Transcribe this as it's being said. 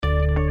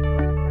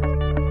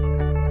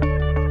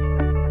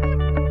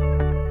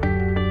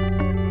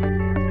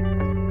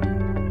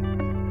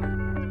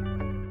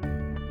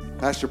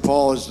Pastor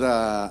Paul is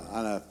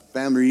on a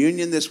family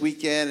reunion this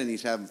weekend, and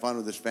he's having fun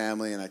with his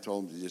family, and I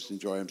told him to just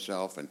enjoy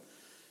himself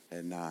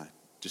and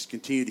just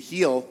continue to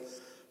heal.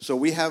 So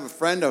we have a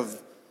friend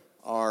of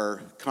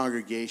our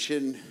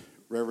congregation,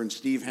 Reverend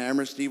Steve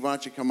Hammer. Steve, why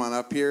don't you come on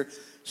up here?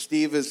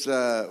 Steve was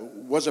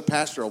a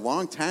pastor a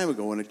long time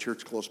ago in a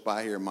church close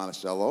by here in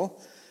Monticello,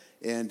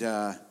 and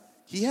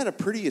he had a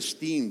pretty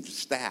esteemed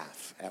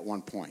staff at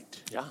one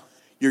point. Yeah.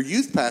 Your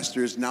youth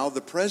pastor is now the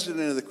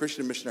president of the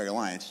Christian Missionary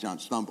Alliance, John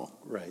Stumble.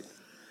 Right.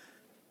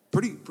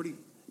 Pretty.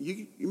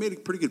 You made a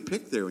pretty good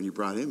pick there when you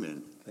brought him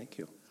in. Thank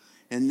you.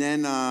 And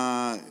then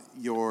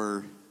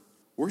your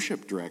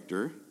worship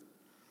director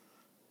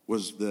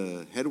was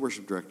the head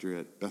worship director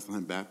at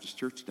Bethlehem Baptist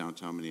Church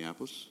downtown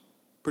Minneapolis.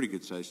 Pretty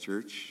good-sized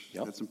church.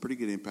 Yep. Had some pretty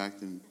good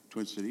impact in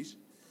Twin Cities.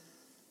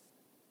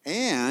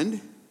 And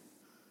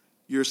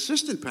your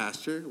assistant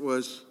pastor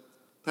was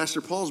Pastor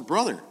Paul's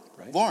brother,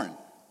 right. Lauren.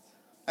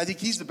 I think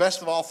he's the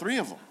best of all three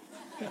of them.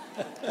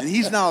 And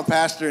he's now a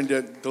pastor in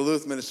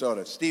Duluth,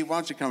 Minnesota. Steve, why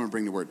don't you come and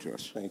bring the word to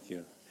us? Thank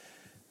you.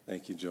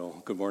 Thank you,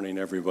 Joel. Good morning,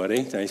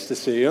 everybody. Nice to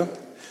see you.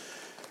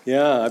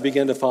 Yeah, I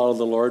began to follow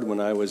the Lord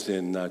when I was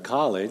in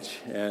college,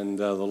 and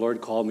the Lord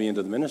called me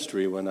into the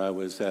ministry when I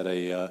was at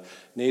a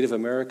Native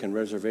American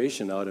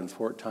reservation out in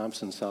Fort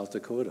Thompson, South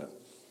Dakota.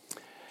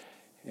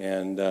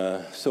 And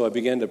so I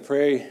began to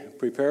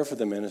prepare for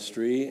the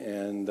ministry,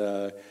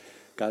 and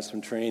got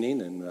some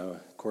training, and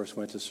of course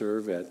went to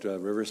serve at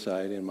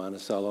Riverside in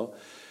Monticello.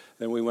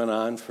 Then we went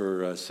on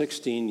for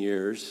 16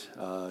 years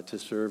to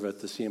serve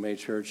at the CMA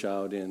Church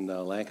out in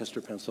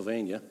Lancaster,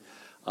 Pennsylvania,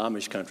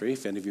 Amish country.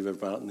 If any of you have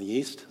ever been out in the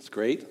east, it's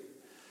great.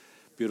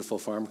 Beautiful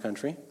farm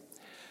country.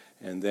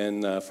 And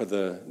then for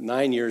the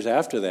 9 years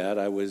after that,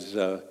 I was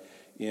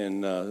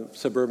in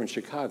suburban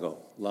Chicago,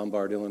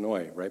 Lombard,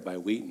 Illinois, right by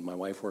Wheaton. My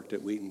wife worked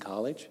at Wheaton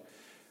College.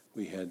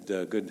 We had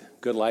good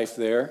life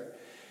there.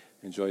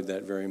 Enjoyed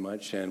that very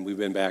much, and we've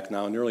been back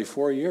now nearly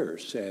 4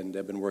 years, and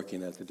I've been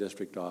working at the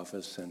district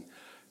office, and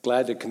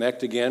glad to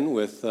connect again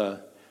with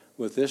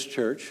this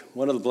church.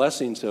 One of the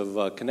blessings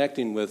of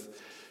connecting with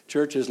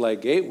churches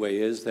like Gateway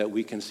is that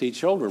we can see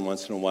children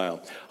once in a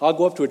while. I'll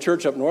go up to a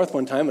church up north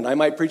one time, and I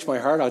might preach my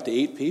heart out to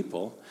 8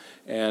 people,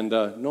 and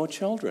no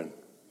children.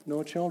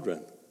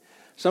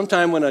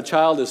 Sometime when a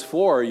child is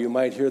 4, you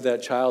might hear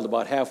that child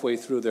about halfway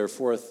through their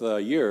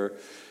 4th year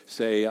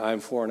say,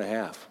 "I'm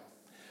 4.5."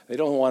 They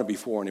don't want to be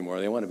 4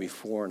 anymore. They want to be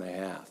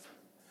 4.5.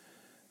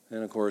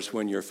 And, of course,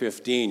 when you're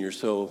 15, you're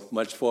so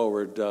much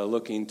forward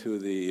looking to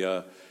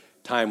the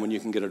time when you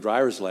can get a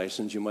driver's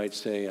license, you might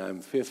say, "I'm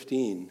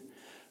 15,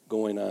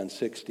 going on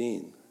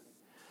 16.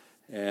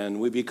 And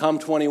we become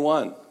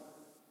 21,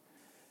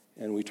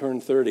 and we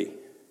turn 30,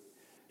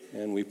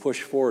 and we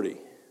push 40,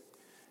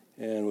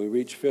 and we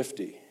reach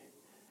 50,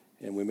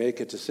 and we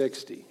make it to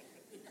 60,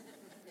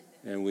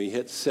 and we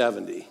hit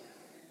 70.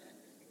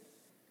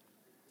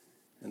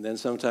 And then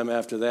sometime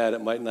after that,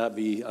 it might not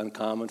be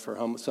uncommon for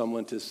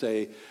someone to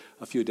say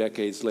a few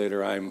decades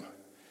later, "I'm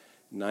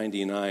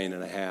 99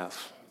 and a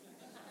half."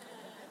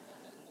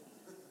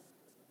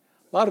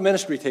 A lot of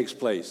ministry takes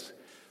place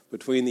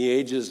between the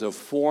ages of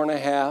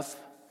 4.5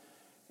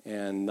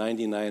 and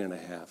 99 and a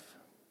half.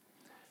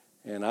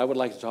 And I would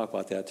like to talk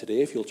about that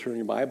today. If you'll turn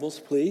your Bibles,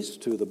 please,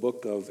 to the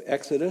book of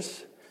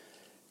Exodus,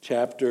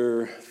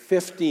 chapter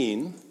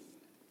 15,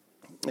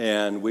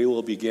 and we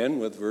will begin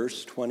with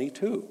verse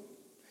 22.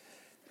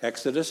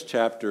 Exodus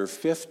chapter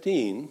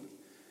 15,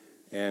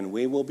 and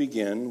we will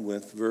begin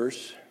with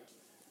verse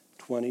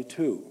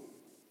 22.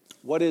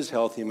 What is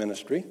healthy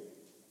ministry?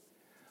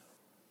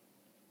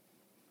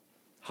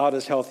 How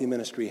does healthy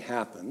ministry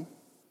happen?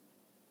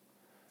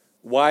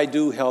 Why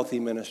do healthy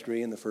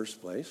ministry in the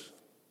first place?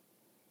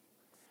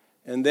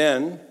 And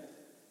then,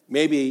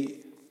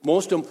 maybe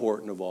most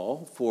important of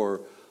all,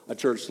 for a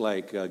church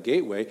like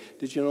Gateway,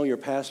 did you know your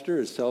pastor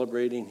is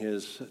celebrating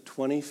his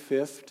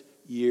 25th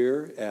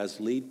year as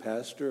lead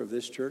pastor of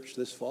this church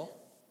this fall?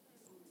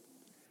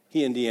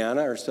 He and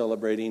Deanna are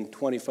celebrating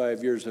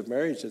 25 years of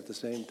marriage at the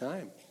same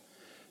time.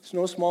 It's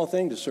no small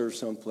thing to serve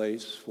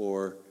someplace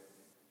for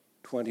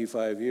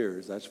 25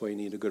 years. That's why you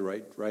need a good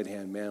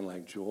right-hand man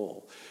like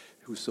Joel,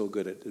 who's so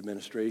good at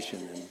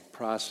administration and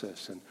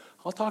process. And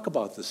I'll talk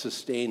about the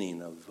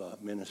sustaining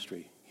of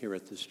ministry here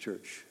at this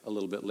church a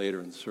little bit later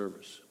in the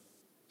service.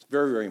 It's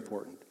very, very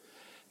important.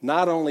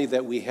 Not only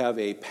that we have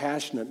a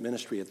passionate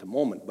ministry at the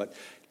moment, but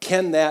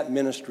can that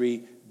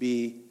ministry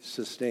be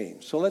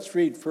sustained? So let's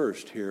read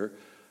first here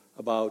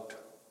about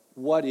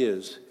what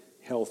is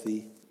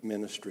healthy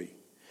ministry.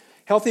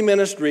 Healthy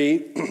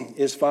ministry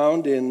is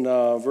found in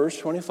verse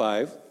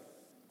 25,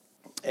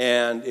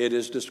 and it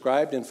is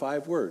described in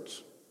 5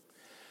 words.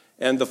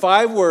 And the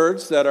 5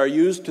 words that are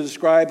used to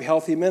describe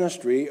healthy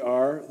ministry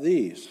are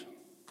these: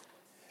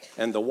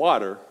 and the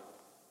water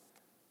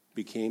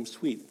became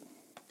sweet.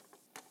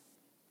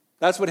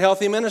 That's what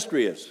healthy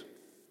ministry is.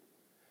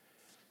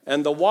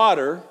 And the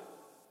water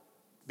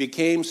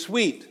became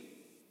sweet.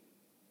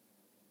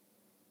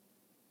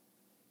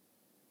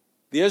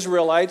 The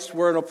Israelites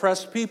were an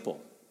oppressed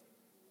people.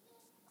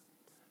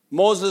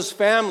 Moses'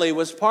 family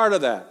was part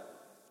of that.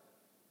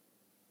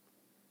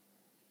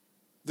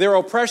 Their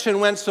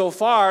oppression went so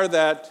far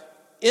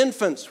that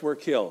infants were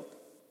killed.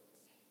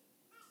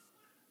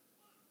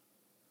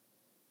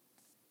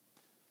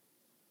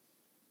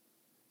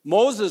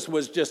 Moses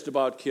was just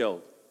about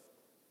killed.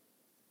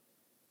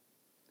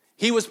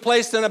 He was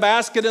placed in a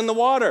basket in the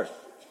water.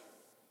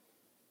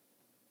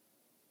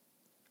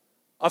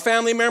 A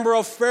family member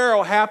of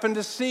Pharaoh happened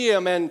to see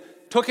him and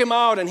took him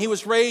out, and he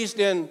was raised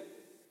in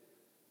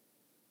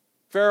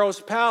Pharaoh's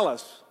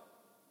palace.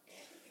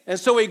 And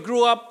so he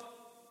grew up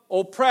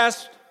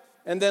oppressed,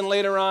 and then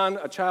later on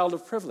a child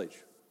of privilege.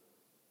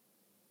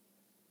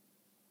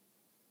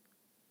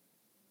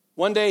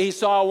 One day he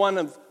saw one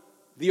of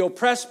the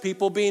oppressed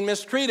people being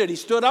mistreated. He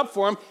stood up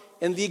for him,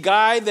 and the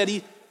guy that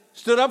he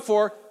stood up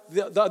for,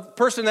 the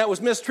person that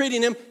was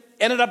mistreating him,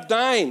 ended up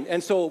dying.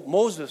 And so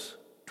Moses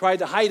tried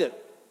to hide it,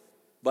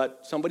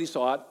 but somebody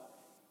saw it.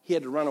 He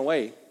had to run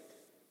away.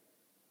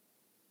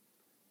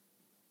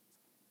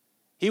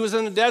 He was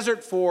in the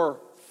desert for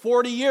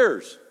 40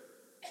 years.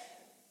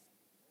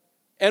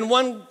 And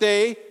one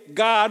day,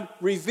 God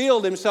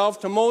revealed himself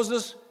to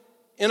Moses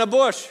in a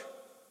bush.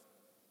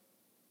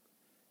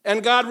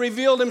 And God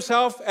revealed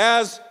himself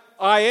as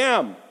I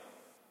am.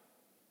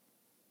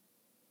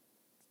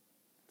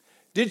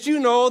 Did you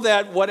know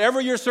that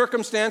whatever your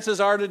circumstances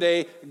are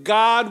today,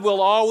 God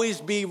will always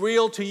be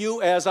real to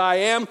you as I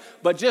am?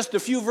 But just a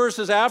few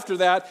verses after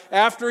that,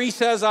 after he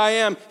says I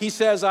am, he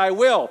says I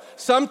will.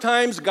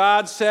 Sometimes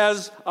God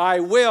says I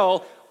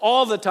will.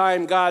 All the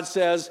time God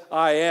says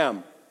I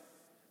am.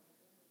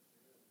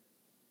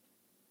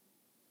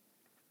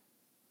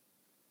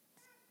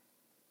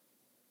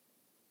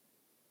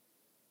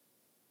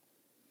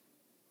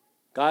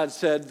 God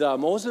said,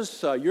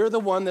 Moses, you're the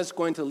one that's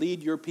going to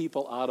lead your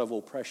people out of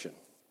oppression.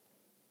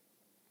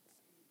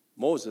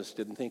 Moses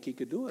didn't think he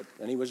could do it,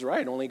 and he was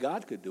right. Only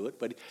God could do it,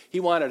 but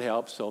he wanted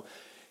help. So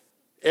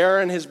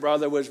Aaron, his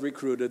brother, was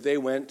recruited. They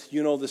went.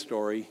 You know the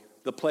story.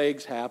 The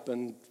plagues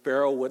happened.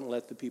 Pharaoh wouldn't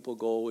let the people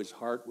go. His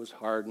heart was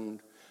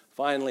hardened.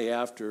 Finally,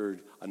 after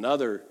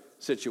another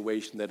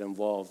situation that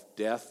involved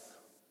death,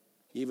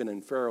 even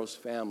in Pharaoh's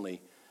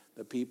family,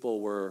 the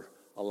people were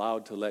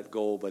allowed to let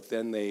go, but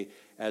then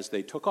as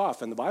they took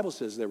off, and the Bible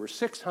says there were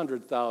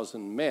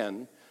 600,000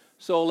 men,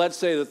 so let's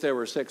say that there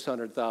were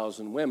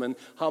 600,000 women.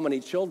 How many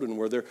children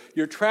were there?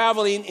 You're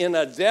traveling in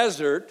a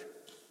desert,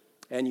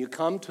 and you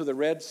come to the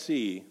Red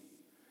Sea,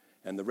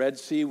 and the Red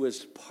Sea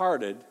was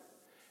parted,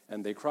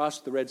 and they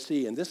crossed the Red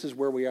Sea, and this is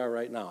where we are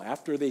right now.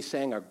 After they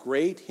sang a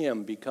great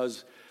hymn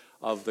because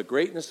of the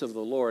greatness of the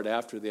Lord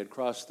after they had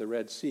crossed the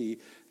Red Sea,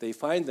 they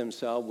find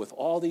themselves with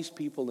all these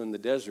people in the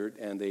desert,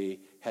 and they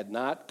had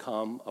not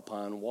come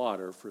upon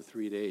water for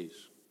 3 days.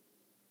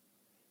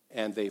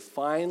 And they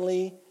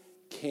finally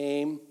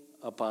came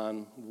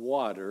upon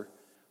water,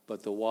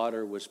 but the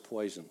water was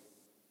poison.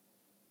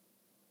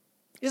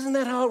 Isn't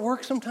that how it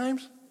works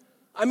sometimes?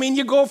 I mean,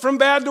 you go from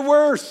bad to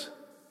worse.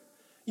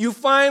 You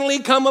finally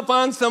come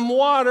upon some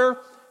water,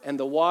 and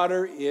the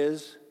water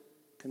is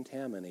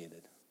contaminated.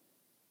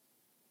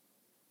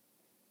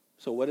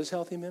 So what is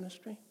healthy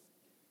ministry?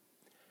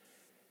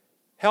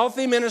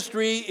 Healthy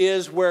ministry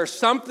is where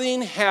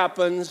something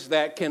happens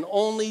that can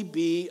only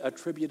be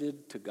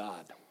attributed to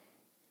God.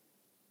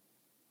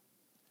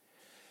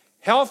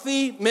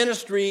 Healthy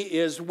ministry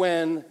is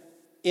when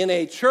in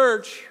a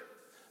church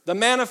the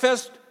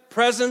manifest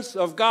presence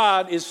of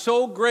God is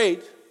so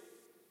great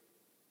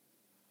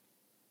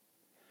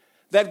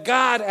that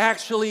God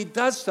actually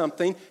does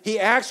something. He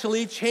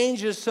actually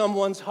changes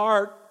someone's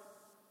heart.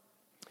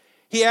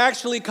 He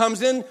actually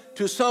comes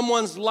into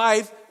someone's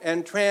life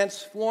and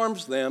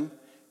transforms them,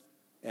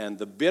 and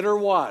the bitter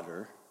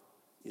water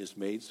is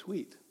made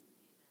sweet.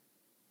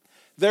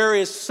 There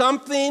is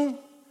something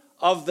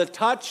of the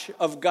touch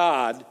of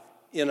God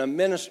in a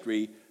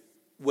ministry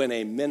when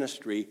a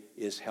ministry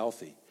is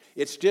healthy.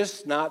 It's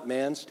just not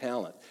man's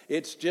talent.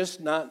 It's just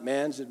not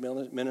man's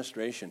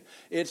administration.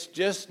 It's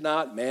just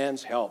not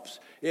man's helps.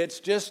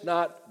 It's just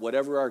not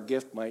whatever our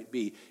gift might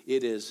be.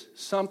 It is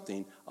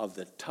something of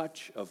the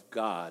touch of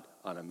God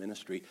on a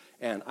ministry.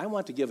 And I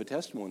want to give a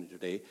testimony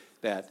today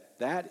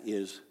that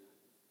is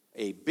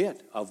a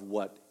bit of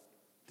what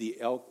the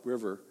Elk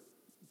River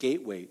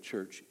Gateway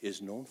Church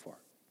is known for.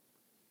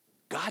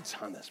 God's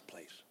on this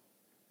place.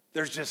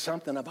 There's just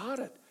something about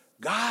it.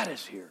 God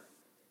is here.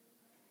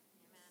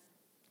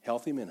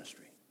 Healthy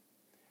ministry.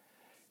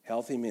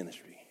 Healthy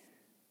ministry.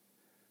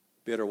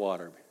 Bitter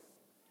water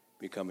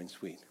becoming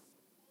sweet.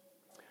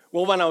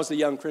 Well, when I was a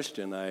young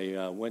Christian,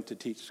 I went to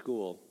teach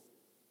school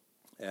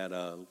at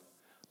a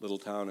little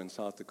town in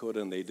South Dakota,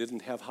 and they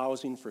didn't have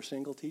housing for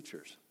single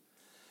teachers.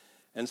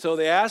 And so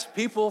they asked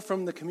people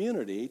from the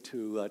community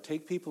to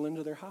take people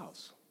into their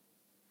house.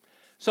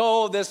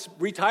 So this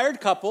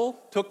retired couple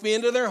took me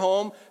into their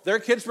home. Their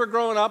kids were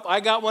growing up.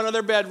 I got one of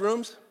their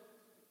bedrooms.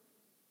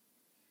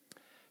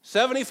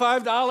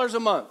 $75 a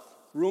month,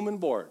 room and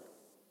board.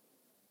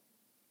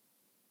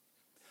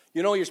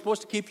 You know, you're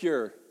supposed to keep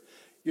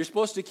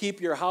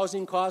your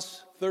housing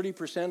costs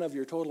 30% of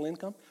your total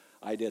income.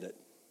 I did it.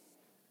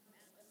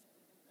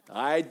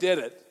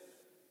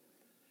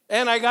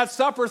 And I got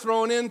supper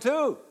thrown in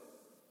too.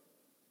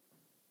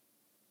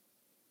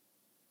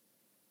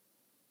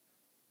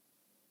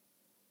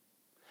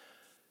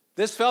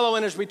 This fellow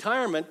in his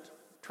retirement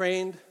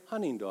trained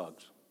hunting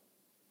dogs.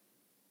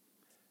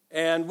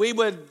 And we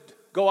would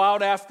go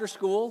out after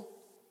school,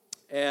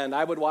 and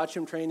I would watch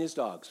him train his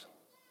dogs.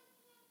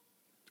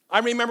 I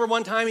remember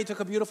one time he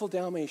took a beautiful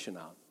Dalmatian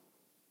out.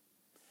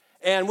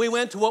 And we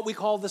went to what we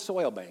called the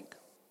soil bank.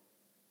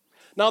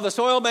 Now, the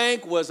soil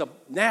bank was a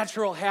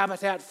natural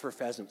habitat for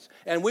pheasants,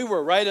 and we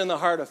were right in the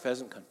heart of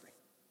pheasant country.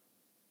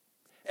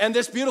 And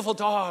this beautiful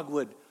dog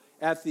would,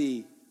 at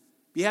the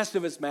behest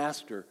of its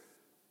master,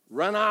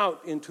 run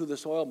out into the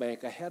soil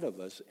bank ahead of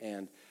us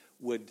and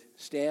would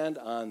stand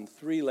on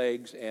three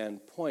legs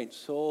and point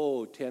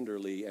so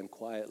tenderly and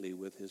quietly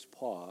with his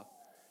paw.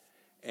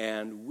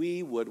 And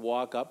we would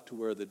walk up to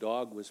where the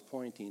dog was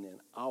pointing, and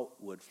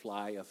out would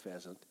fly a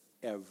pheasant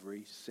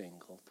every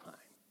single time.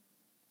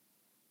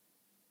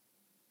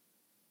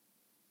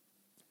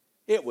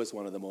 It was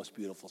one of the most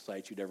beautiful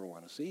sights you'd ever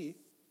want to see.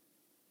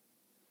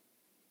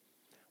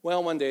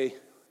 Well, one day,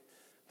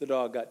 the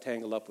dog got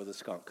tangled up with a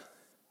skunk.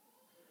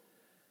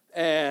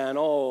 And,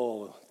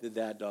 oh, did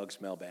that dog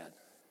smell bad.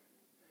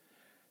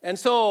 And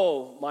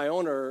so my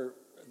owner,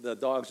 the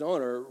dog's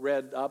owner,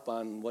 read up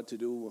on what to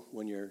do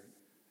when your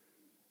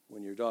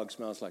dog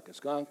smells like a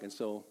skunk. And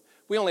so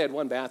we only had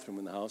one bathroom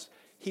in the house.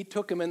 He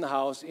took him in the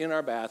house, in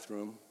our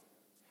bathroom,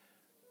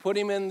 put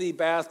him in the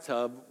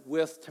bathtub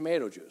with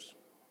tomato juice.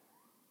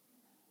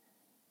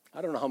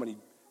 I don't know how many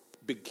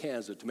big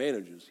cans of tomato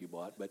juice he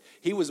bought, but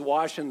he was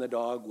washing the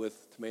dog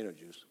with tomato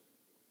juice.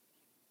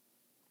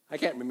 I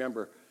can't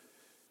remember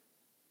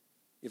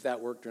if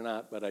that worked or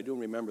not, but I do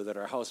remember that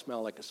our house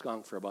smelled like a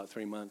skunk for about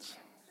 3 months.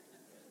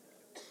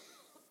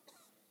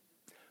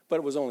 But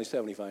it was only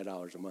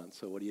 $75 a month,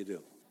 so what do you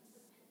do?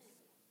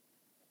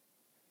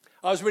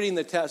 I was reading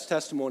the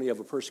testimony of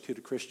a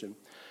persecuted Christian,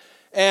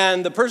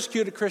 and the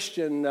persecuted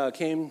Christian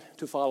came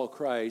to follow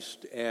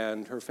Christ,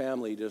 and her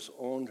family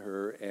disowned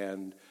her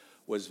and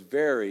was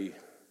very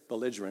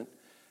belligerent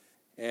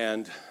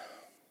and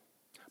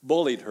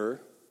bullied her.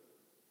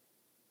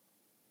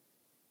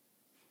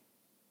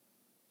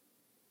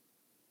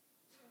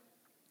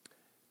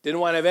 Didn't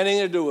want to have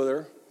anything to do with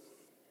her.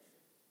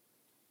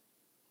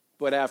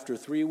 But after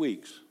 3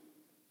 weeks,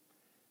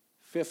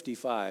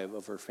 55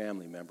 of her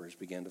family members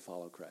began to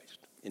follow Christ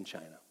in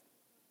China.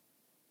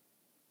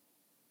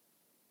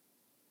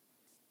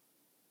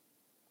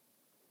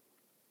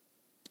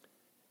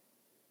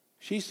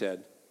 She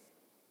said,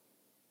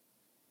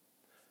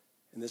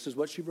 and this is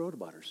what she wrote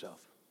about herself,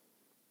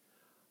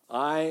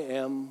 "I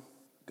am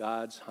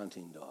God's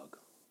hunting dog,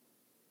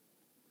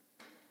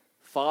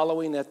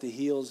 following at the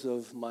heels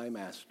of my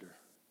master,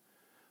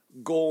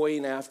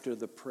 going after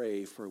the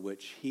prey for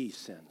which he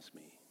sends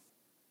me."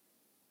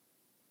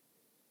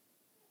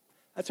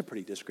 That's a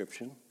pretty good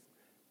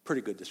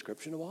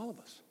description of all of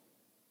us.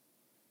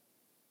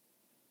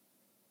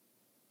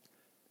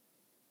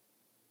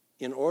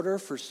 In order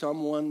for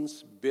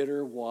someone's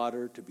bitter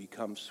water to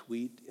become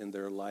sweet in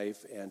their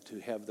life and to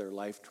have their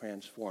life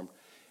transformed,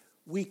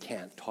 we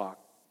can't talk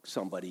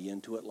somebody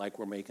into it like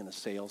we're making a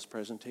sales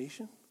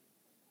presentation.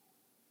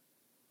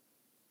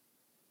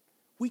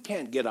 We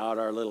can't get out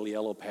our little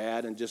yellow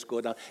pad and just go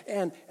down.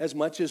 And as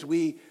much as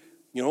we,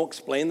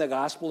 explain the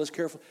gospel as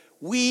carefully,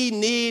 we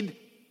need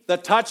the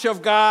touch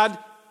of God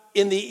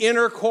in the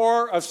inner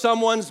core of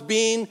someone's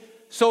being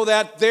so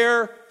that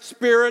their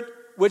spirit,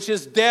 which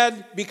is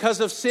dead because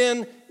of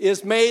sin,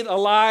 is made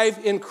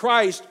alive in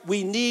Christ.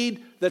 We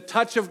need the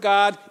touch of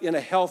God in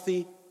a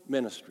healthy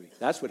ministry.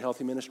 That's what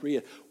healthy ministry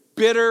is.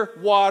 Bitter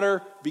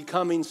water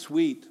becoming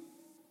sweet.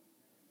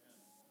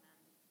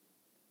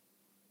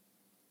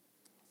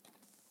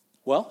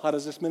 Well, how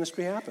does this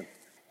ministry happen?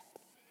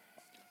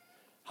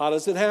 How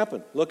does it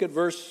happen? Look at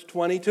verse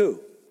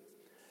 22.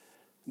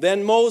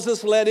 Then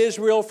Moses led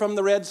Israel from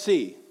the Red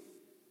Sea.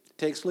 It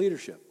takes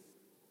leadership.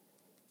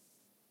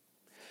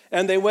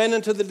 And they went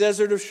into the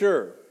desert of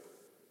Shur.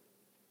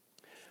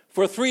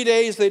 For 3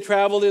 days they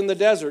traveled in the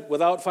desert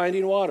without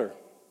finding water.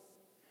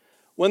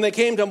 When they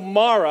came to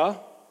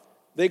Marah,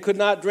 they could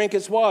not drink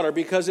its water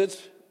because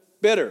it's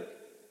bitter.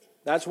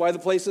 That's why the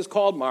place is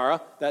called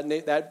Marah.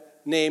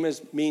 That name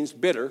means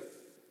bitter.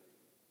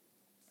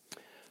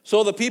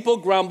 So the people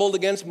grumbled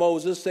against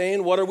Moses,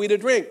 saying, "What are we to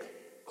drink?"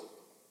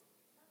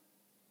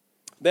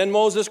 Then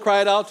Moses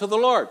cried out to the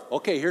Lord.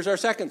 Okay, here's our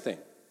second thing.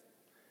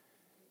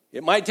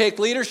 It might take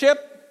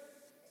leadership.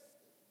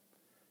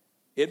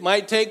 It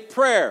might take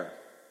prayer,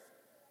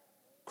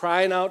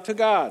 crying out to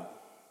God.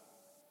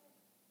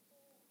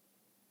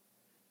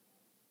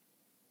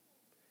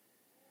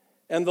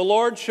 And the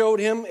Lord showed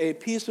him a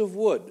piece of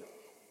wood.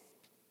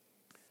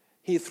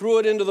 He threw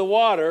it into the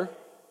water,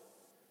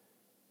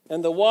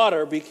 and the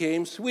water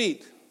became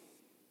sweet.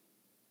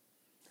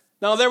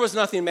 Now, there was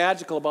nothing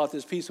magical about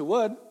this piece of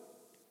wood,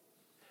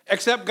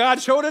 except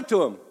God showed it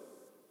to him.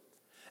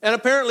 And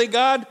apparently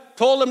God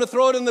told him to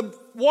throw it in the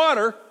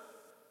water.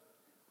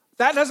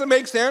 That doesn't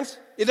make sense.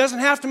 It doesn't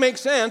have to make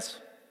sense.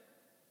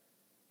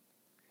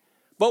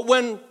 But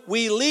when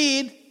we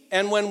lead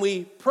and when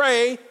we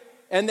pray,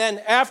 and then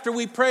after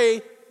we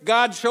pray,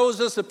 God shows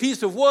us a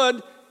piece of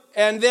wood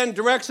and then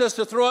directs us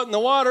to throw it in the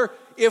water,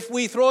 if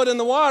we throw it in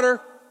the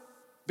water,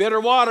 bitter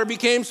water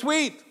became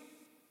sweet.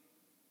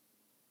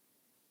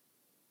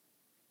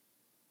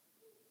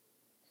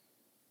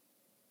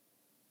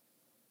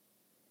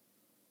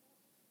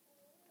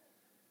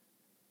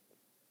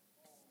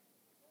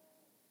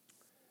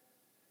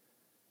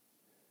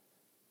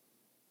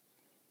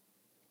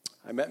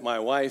 I met my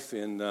wife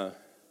in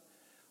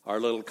our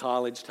little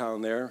college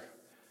town there.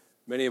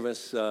 Many of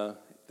us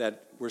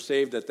that were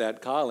saved at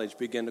that college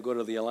began to go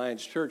to the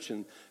Alliance Church,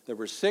 and there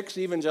were 6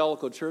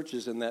 evangelical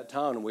churches in that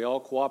town, and we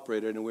all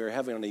cooperated, and we were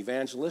having an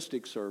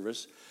evangelistic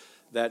service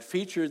that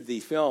featured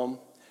the film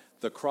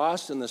The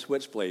Cross and the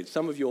Switchblade.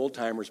 Some of you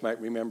old-timers might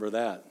remember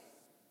that.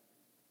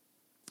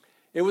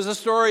 It was a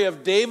story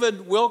of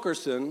David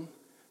Wilkerson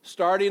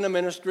starting a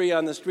ministry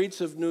on the streets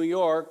of New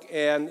York,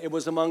 and it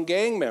was among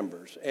gang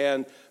members.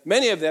 And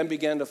many of them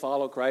began to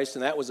follow Christ,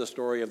 and that was a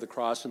story of the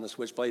cross and the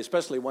switchblade,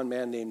 especially one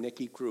man named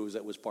Nicky Cruz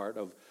that was part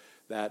of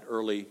that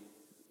early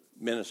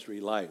ministry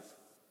life.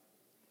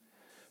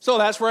 So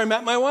that's where I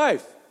met my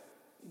wife.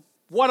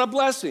 What a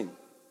blessing.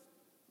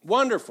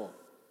 Wonderful.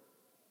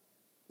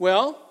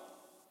 Well,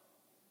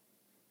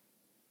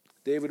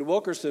 David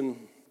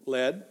Wilkerson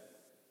led.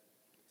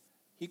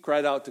 He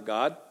cried out to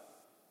God.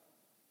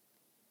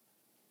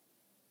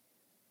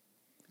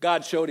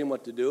 God showed him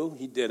what to do.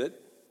 He did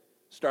it.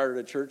 Started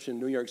a church in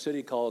New York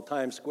City called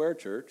Times Square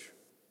Church.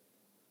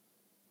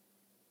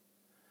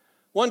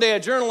 One day a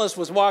journalist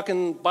was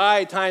walking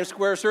by Times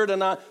Square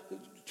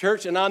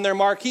Church, and on their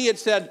marquee it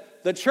said,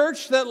 "The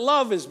church that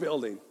love is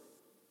building."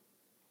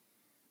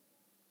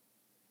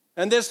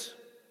 And this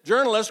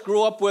journalist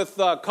grew up with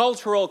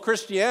cultural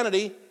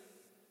Christianity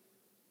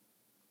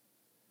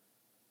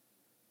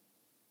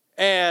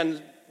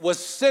and was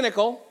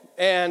cynical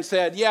and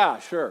said, "Yeah,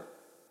 sure.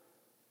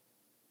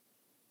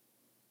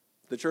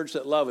 The church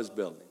that love is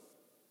building.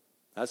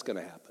 That's going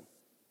to happen."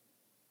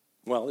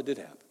 Well, it did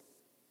happen.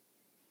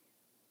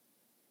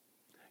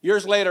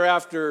 Years later,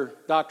 after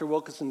Dr.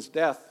 Wilkerson's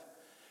death,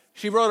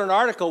 she wrote an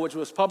article which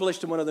was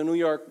published in one of the New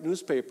York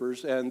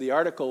newspapers, and the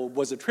article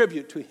was a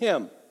tribute to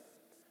him.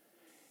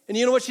 And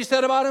you know what she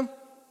said about him?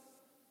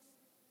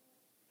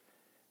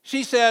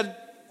 She said,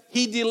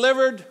 "He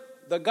delivered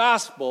the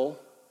gospel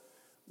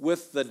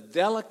with the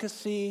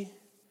delicacy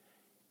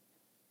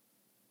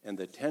and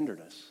the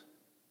tenderness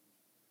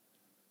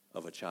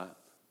of a child."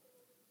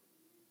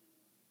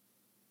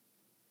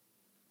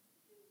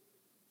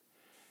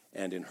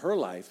 And in her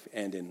life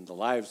and in the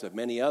lives of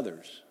many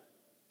others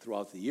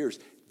throughout the years,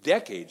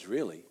 decades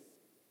really,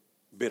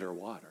 bitter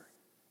water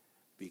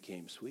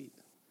became sweet.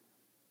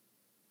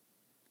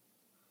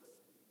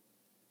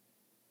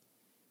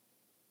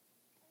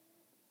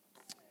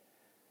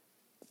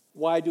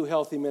 Why do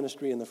healthy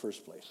ministry in the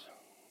first place?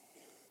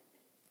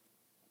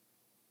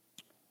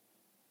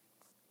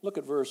 Look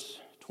at verse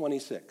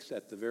 26.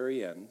 At the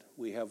very end,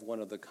 we have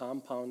one of the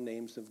compound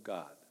names of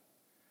God.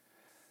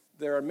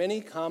 There are many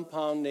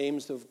compound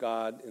names of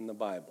God in the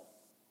Bible.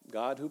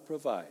 God who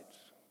provides.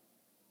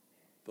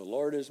 The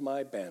Lord is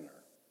my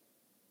banner.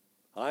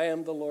 I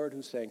am the Lord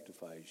who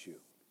sanctifies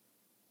you.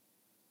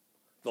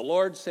 The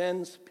Lord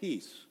sends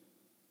peace.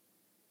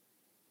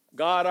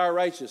 God our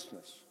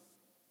righteousness.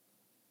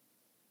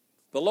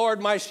 The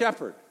Lord my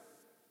shepherd.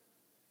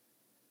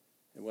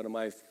 And one of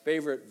my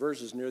favorite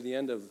verses near the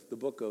end of the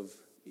book of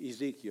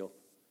Ezekiel,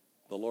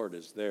 the Lord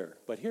is there.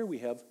 But here we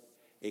have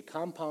a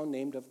compound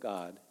named of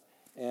God,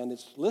 and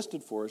it's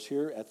listed for us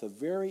here at the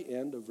very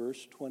end of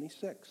verse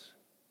 26.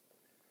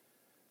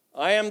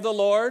 I am the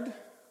Lord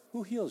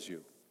who heals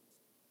you.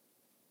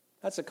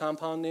 That's a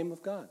compound name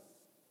of God.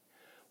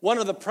 One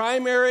of the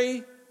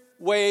primary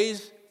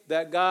ways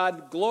that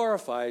God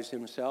glorifies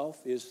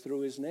himself is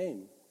through his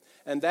name.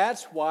 And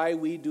that's why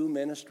we do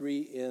ministry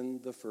in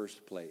the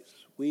first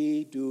place.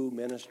 We do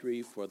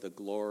ministry for the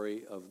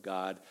glory of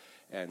God,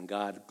 and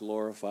God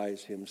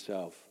glorifies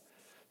himself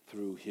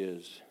through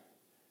his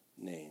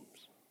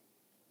names.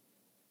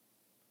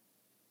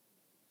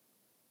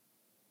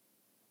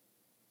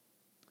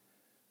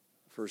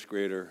 First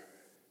grader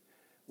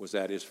was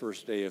at his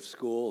first day of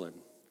school,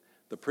 and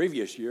the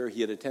previous year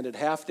he had attended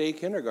half-day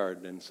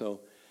kindergarten, and so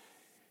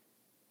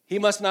he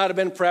must not have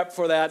been prepped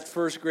for that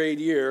first grade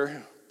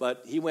year,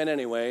 but he went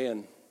anyway,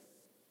 and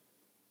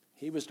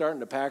he was starting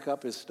to pack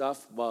up his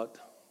stuff about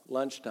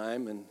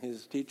lunchtime, and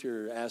his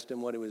teacher asked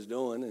him what he was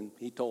doing, and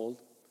he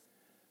told.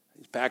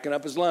 He's packing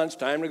up his lunch,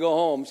 time to go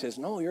home. He says,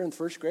 "No, you're in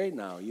first grade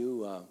now.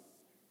 You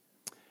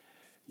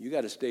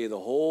got to stay the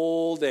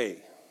whole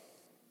day."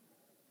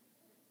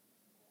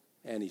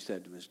 And he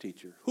said to his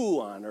teacher,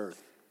 "Who on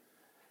earth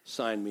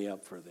signed me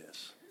up for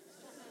this?"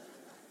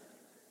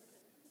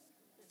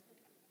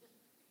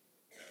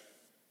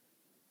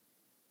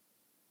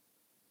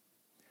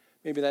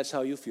 Maybe that's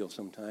how you feel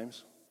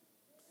sometimes.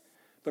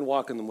 Been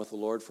walking with the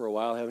Lord for a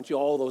while, haven't you?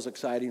 All those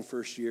exciting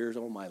first years,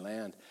 oh my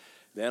land.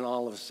 Then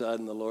all of a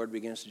sudden the Lord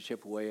begins to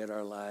chip away at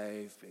our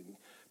life and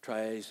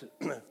tries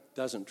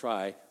doesn't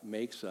try,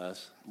 makes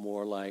us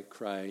more like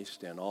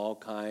Christ, and all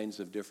kinds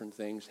of different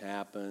things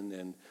happen,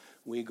 and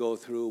we go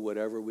through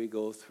whatever we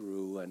go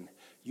through. And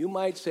you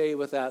might say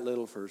with that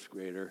little first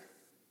grader,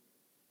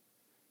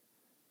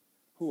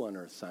 who on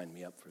earth signed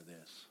me up for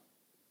this?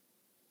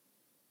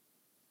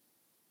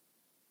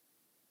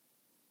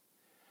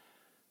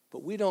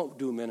 But we don't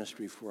do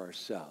ministry for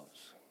ourselves.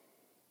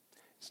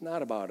 It's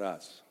not about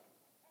us.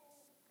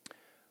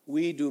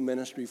 We do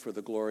ministry for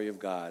the glory of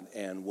God,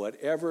 and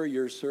whatever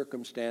your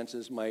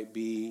circumstances might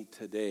be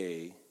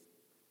today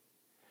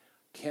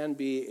can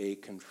be a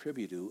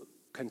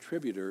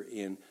contributor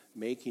in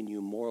making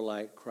you more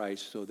like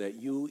Christ, so that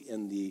you,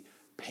 in the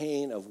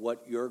pain of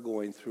what you're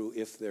going through,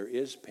 if there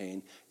is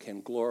pain,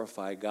 can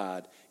glorify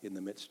God in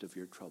the midst of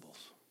your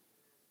troubles.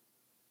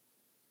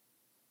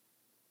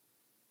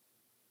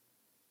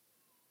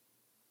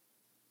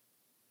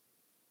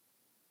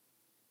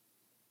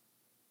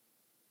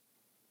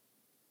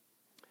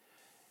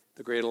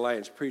 The Great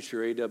Alliance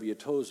preacher A.W.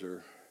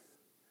 Tozer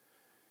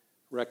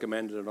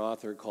recommended an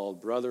author called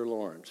Brother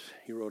Lawrence.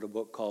 He wrote a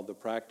book called The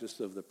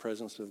Practice of the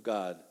Presence of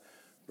God.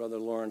 Brother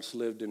Lawrence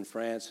lived in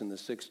France in the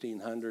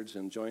 1600s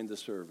and joined the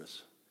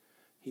service.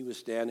 He was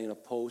standing a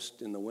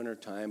post in the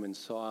wintertime and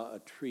saw a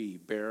tree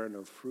barren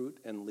of fruit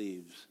and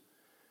leaves.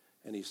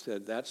 And he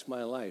said, that's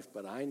my life,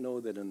 but I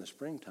know that in the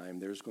springtime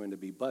there's going to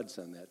be buds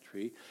on that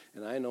tree,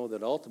 and I know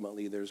that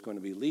ultimately there's going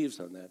to be leaves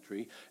on that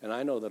tree, and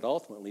I know that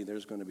ultimately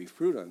there's going to be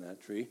fruit on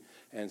that tree,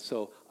 and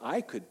so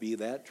I could be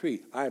that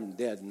tree. I'm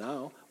dead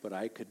now, but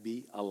I could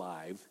be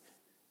alive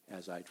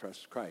as I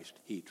trust Christ.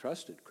 He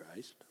trusted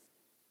Christ,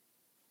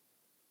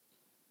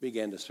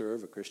 began to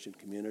serve a Christian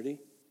community.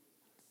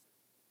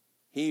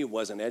 He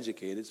wasn't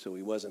educated, so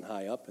he wasn't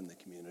high up in the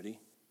community,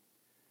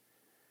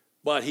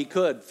 but he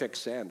could fix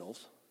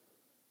sandals.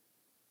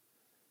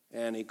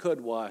 And he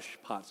could wash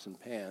pots and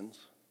pans.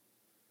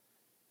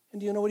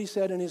 And do you know what he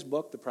said in his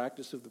book, The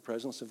Practice of the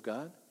Presence of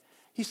God?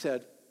 He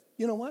said,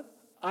 you know what?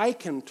 I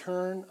can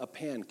turn a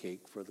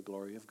pancake for the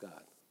glory of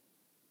God.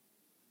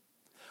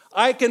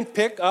 I can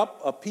pick up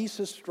a piece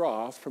of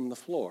straw from the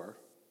floor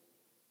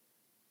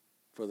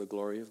for the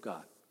glory of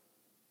God.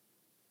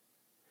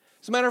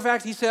 As a matter of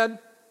fact, he said,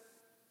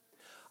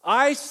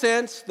 I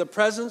sense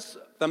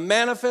the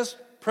manifest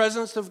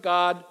presence of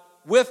God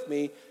with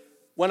me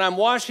when I'm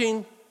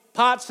washing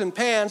pots and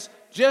pans,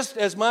 just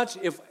as much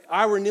if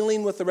I were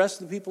kneeling with the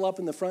rest of the people up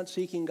in the front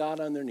seeking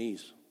God on their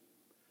knees.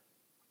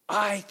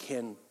 I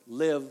can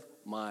live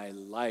my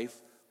life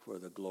for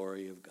the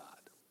glory of God.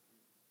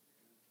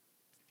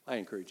 I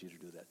encourage you to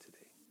do that today.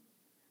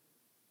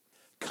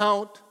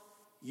 Count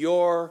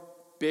your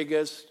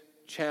biggest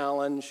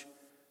challenge,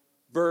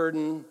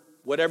 burden,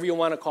 whatever you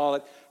want to call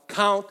it.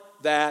 Count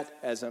that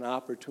as an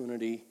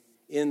opportunity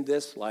in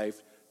this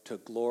life to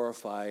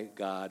glorify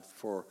God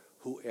for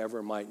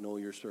whoever might know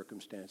your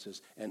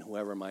circumstances and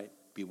whoever might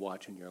be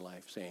watching your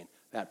life saying,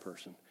 that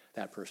person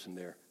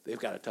there, they've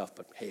got it tough,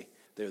 but hey,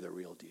 they're the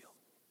real deal.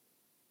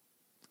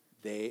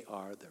 They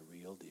are the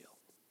real deal.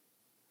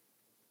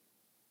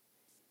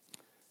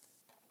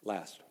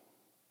 Last.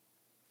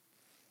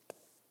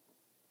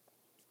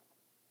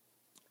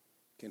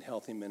 Can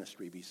healthy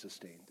ministry be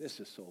sustained?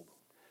 This is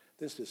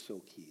so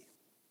key.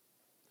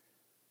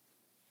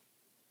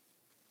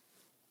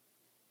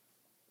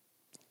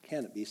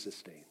 Can it be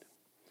sustained?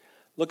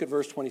 Look at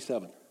verse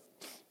 27.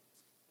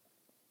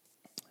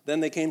 Then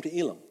they came to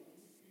Elim,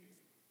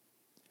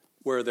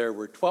 where there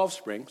were 12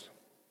 springs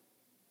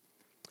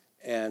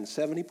and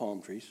 70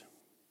 palm trees,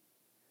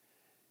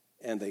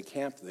 and they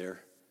camped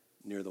there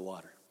near the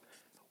water.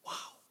 Wow,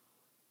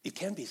 it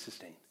can be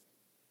sustained.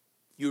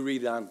 You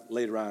read on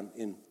later on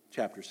in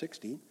chapter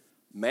 16,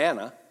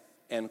 manna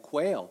and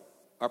quail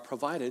are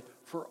provided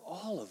for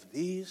all of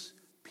these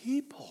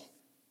people.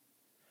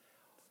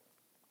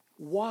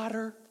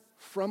 Water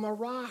from a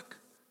rock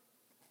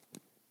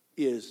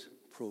is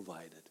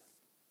provided.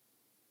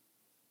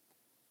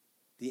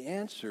 The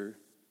answer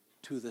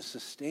to the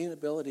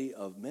sustainability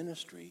of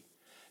ministry,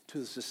 to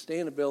the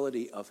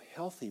sustainability of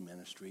healthy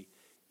ministry,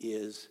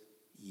 is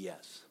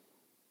yes.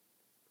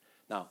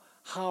 Now,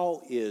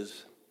 how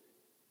is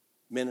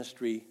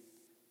ministry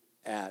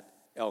at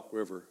Elk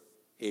River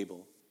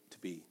able to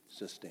be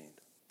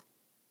sustained?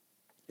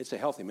 It's a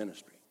healthy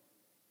ministry.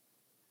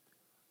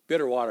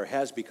 Bitter water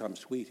has become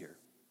sweet here.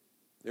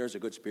 There's a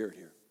good spirit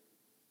here.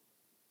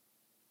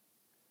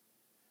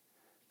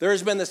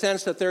 There's been the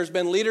sense that there's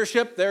been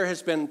leadership, there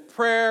has been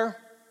prayer,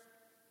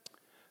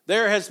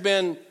 there has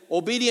been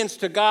obedience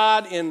to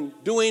God in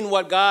doing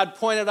what God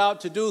pointed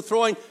out to do,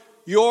 throwing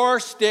your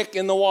stick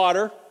in the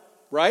water,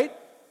 right?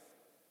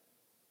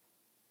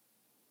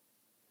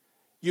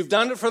 You've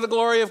done it for the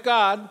glory of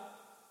God.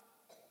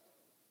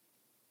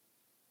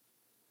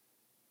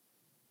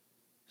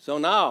 So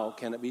now,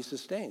 can it be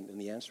sustained?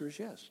 And the answer is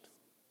yes.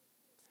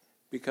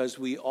 Because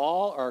we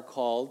all are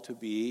called to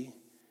be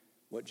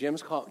what Jim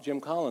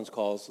Collins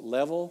calls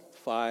level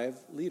 5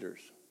 leaders.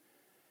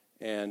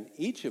 And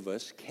each of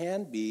us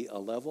can be a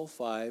level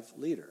 5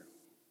 leader.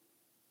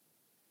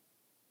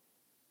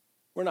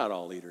 We're not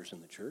all leaders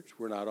in the church.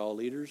 We're not all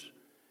leaders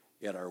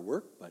at our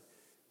work, but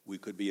we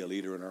could be a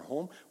leader in our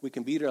home. We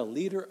can be a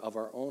leader of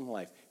our own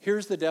life.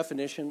 Here's the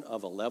definition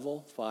of a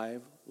level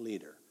 5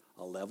 leader.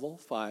 A level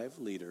 5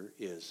 leader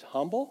is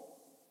humble,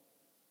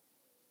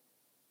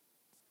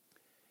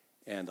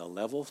 and a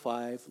level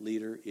 5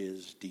 leader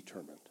is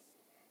determined.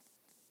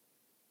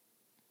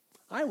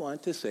 I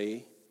want to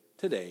say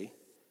today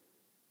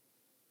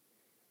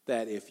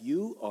that if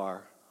you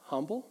are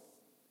humble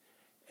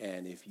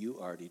and if you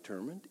are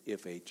determined,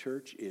 if a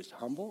church is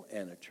humble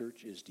and a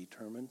church is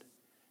determined,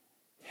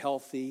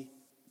 healthy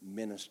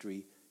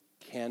ministry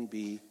can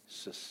be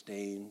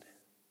sustained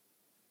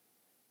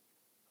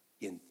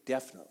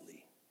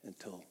indefinitely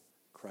until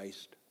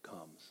Christ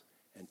comes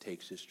and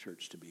takes his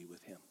church to be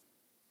with him.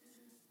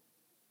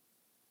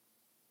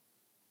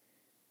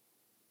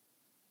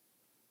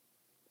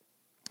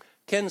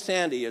 Ken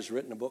Sande has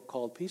written a book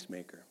called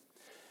Peacemaker.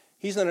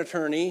 He's an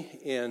attorney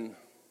in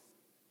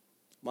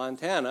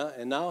Montana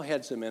and now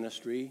heads a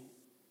ministry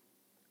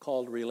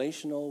called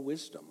Relational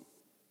Wisdom.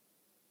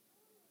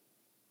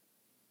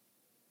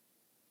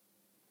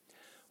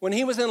 When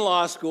he was in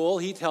law school,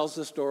 he tells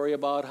the story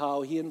about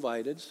how he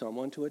invited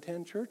someone to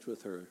attend church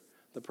with her.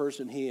 The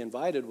person he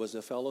invited was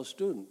a fellow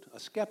student, a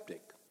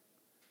skeptic.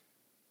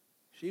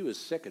 She was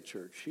sick of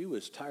church. She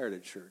was tired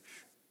of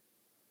church.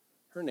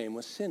 Her name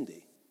was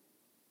Cindy.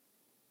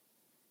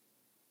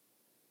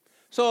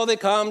 So they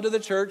come to the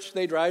church,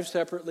 they drive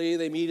separately,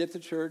 they meet at the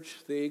church,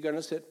 they're going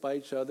to sit by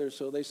each other,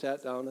 so they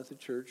sat down at the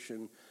church,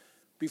 and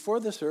before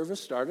the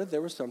service started,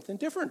 there was something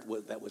different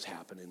that was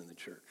happening in the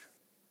church.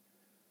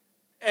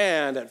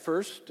 And at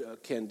first,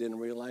 Ken didn't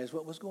realize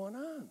what was going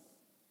on.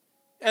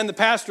 And the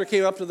pastor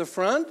came up to the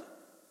front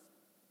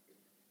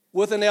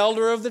with an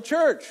elder of the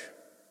church.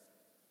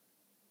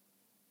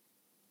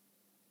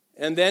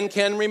 And then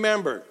Ken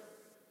remembered.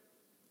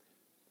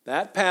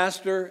 That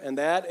pastor and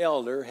that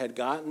elder had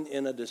gotten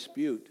in a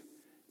dispute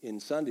in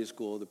Sunday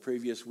school the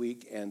previous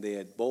week, and they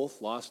had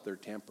both lost their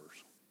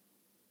tempers.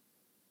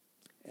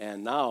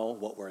 And now,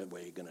 what were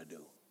we going to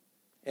do?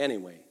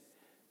 Anyway,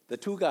 the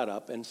two got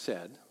up and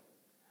said,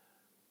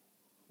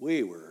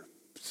 "We were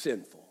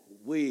sinful.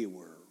 We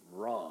were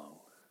wrong.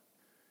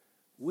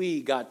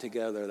 We got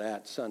together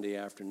that Sunday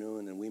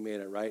afternoon and we made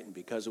it right, and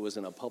because it was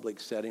in a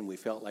public setting, we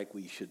felt like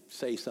we should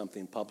say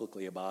something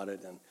publicly about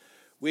it, and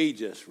we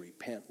just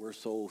repent. We're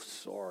so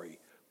sorry.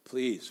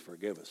 Please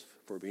forgive us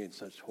for being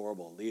such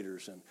horrible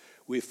leaders. And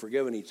we've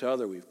forgiven each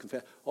other. We've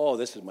confessed. Oh,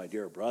 this is my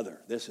dear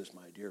brother. This is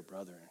my dear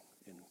brother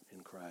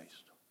in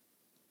Christ."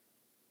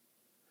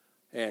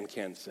 And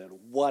Ken said,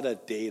 "What a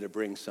day to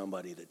bring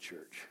somebody to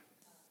church.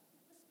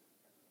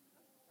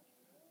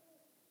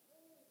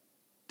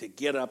 To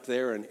get up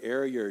there and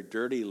air your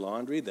dirty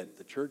laundry that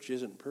the church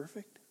isn't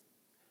perfect?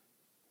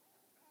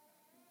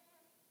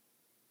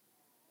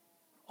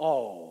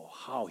 Oh,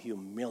 how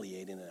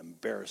humiliating and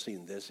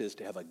embarrassing this is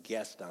to have a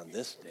guest on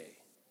this day."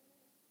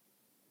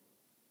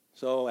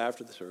 So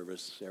after the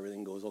service,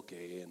 everything goes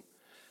okay. And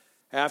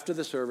after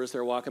the service,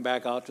 they're walking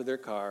back out to their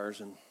cars.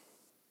 And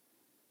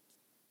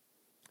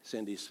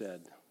Cindy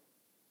said,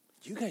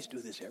 "Do you guys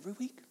do this every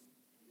week?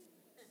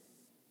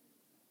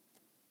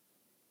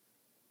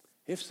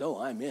 If so,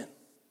 I'm in."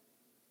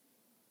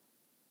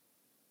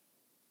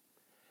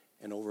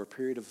 And over a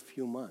period of a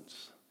few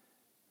months,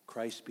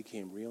 Christ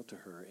became real to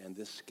her, and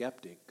this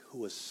skeptic, who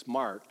was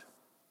smart,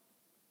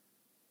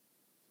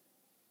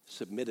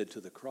 submitted to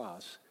the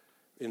cross,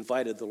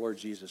 invited the Lord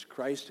Jesus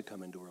Christ to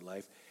come into her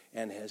life,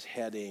 and has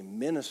had a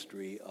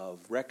ministry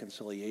of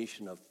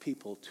reconciliation of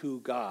people to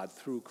God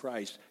through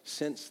Christ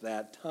since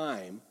that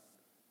time,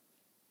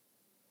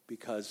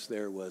 because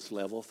there was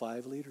level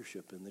 5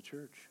 leadership in the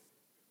church.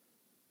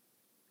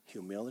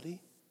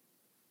 Humility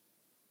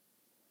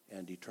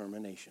and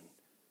determination.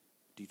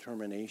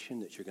 Determination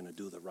that you're going to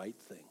do the right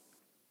thing.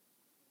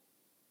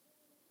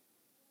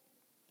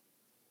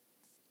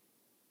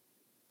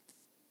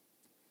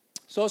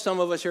 So some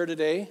of us here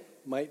today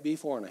might be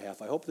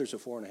 4.5. I hope there's a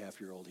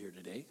 4.5-year-old here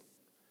today.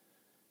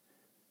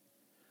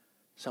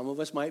 Some of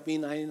us might be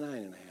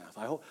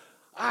 99.5.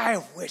 I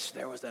wish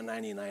there was a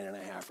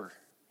 99.5er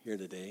here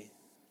today.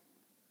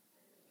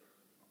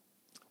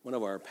 One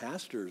of our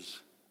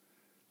pastors,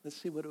 let's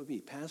see what it would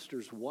be.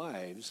 Pastors'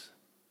 wives'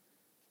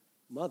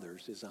 mother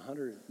is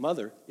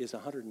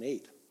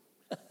 108.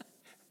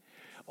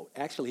 Oh,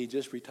 actually, he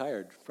just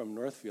retired from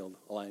Northfield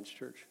Alliance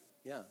Church.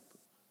 Yeah,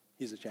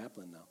 he's a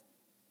chaplain now.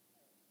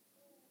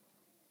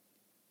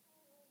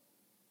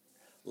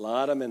 A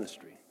lot of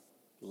ministry.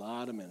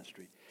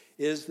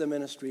 Is the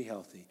ministry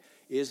healthy?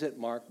 Is it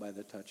marked by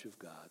the touch of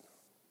God?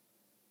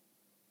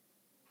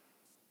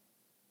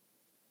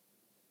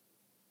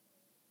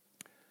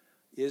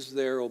 Is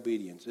there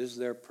obedience? Is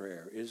there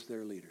prayer? Is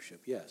there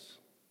leadership? Yes.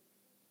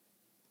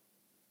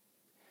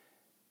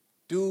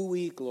 Do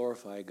we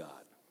glorify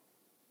God?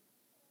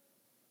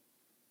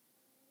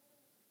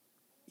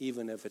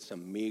 Even if it's a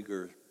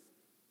meager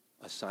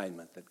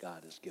assignment that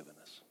God has given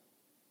us.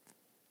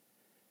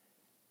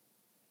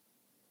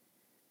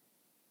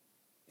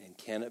 And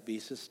can it be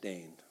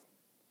sustained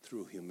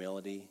through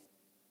humility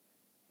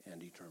and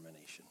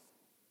determination.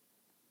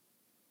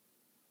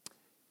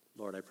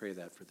 Lord, I pray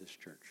that for this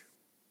church.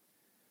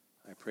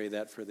 I pray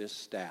that for this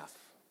staff.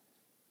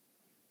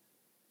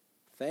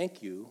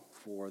 Thank you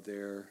for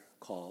their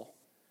call.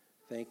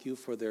 Thank you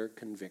for their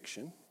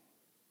conviction.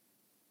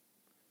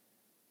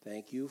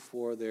 Thank you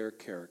for their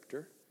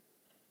character.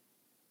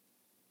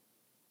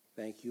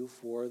 Thank you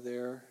for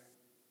their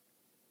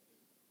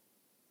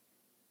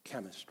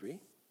chemistry.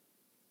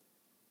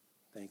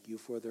 Thank you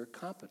for their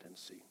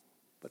competency.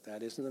 But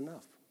that isn't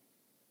enough.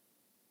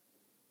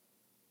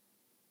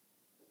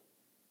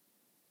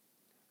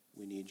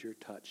 We need your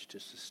touch to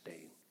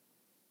sustain.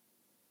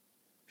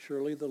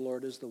 Surely the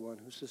Lord is the one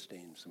who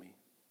sustains me.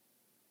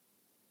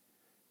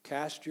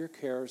 Cast your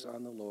cares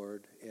on the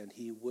Lord, and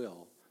he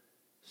will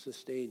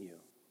sustain you.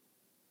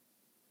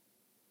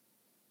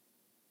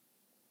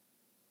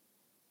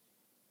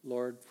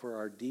 Lord, for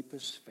our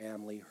deepest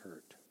family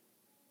hurt,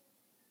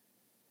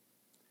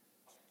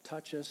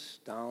 touch us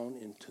down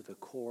into the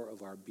core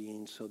of our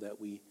being so that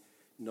we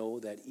know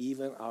that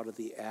even out of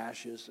the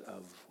ashes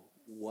of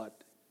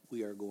what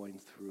we are going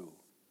through,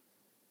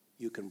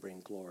 you can bring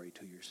glory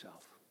to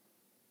yourself.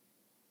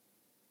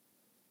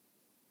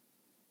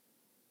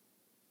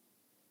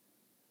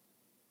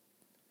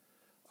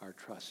 Our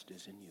trust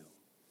is in you.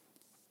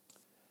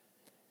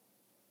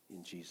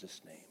 In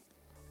Jesus' name.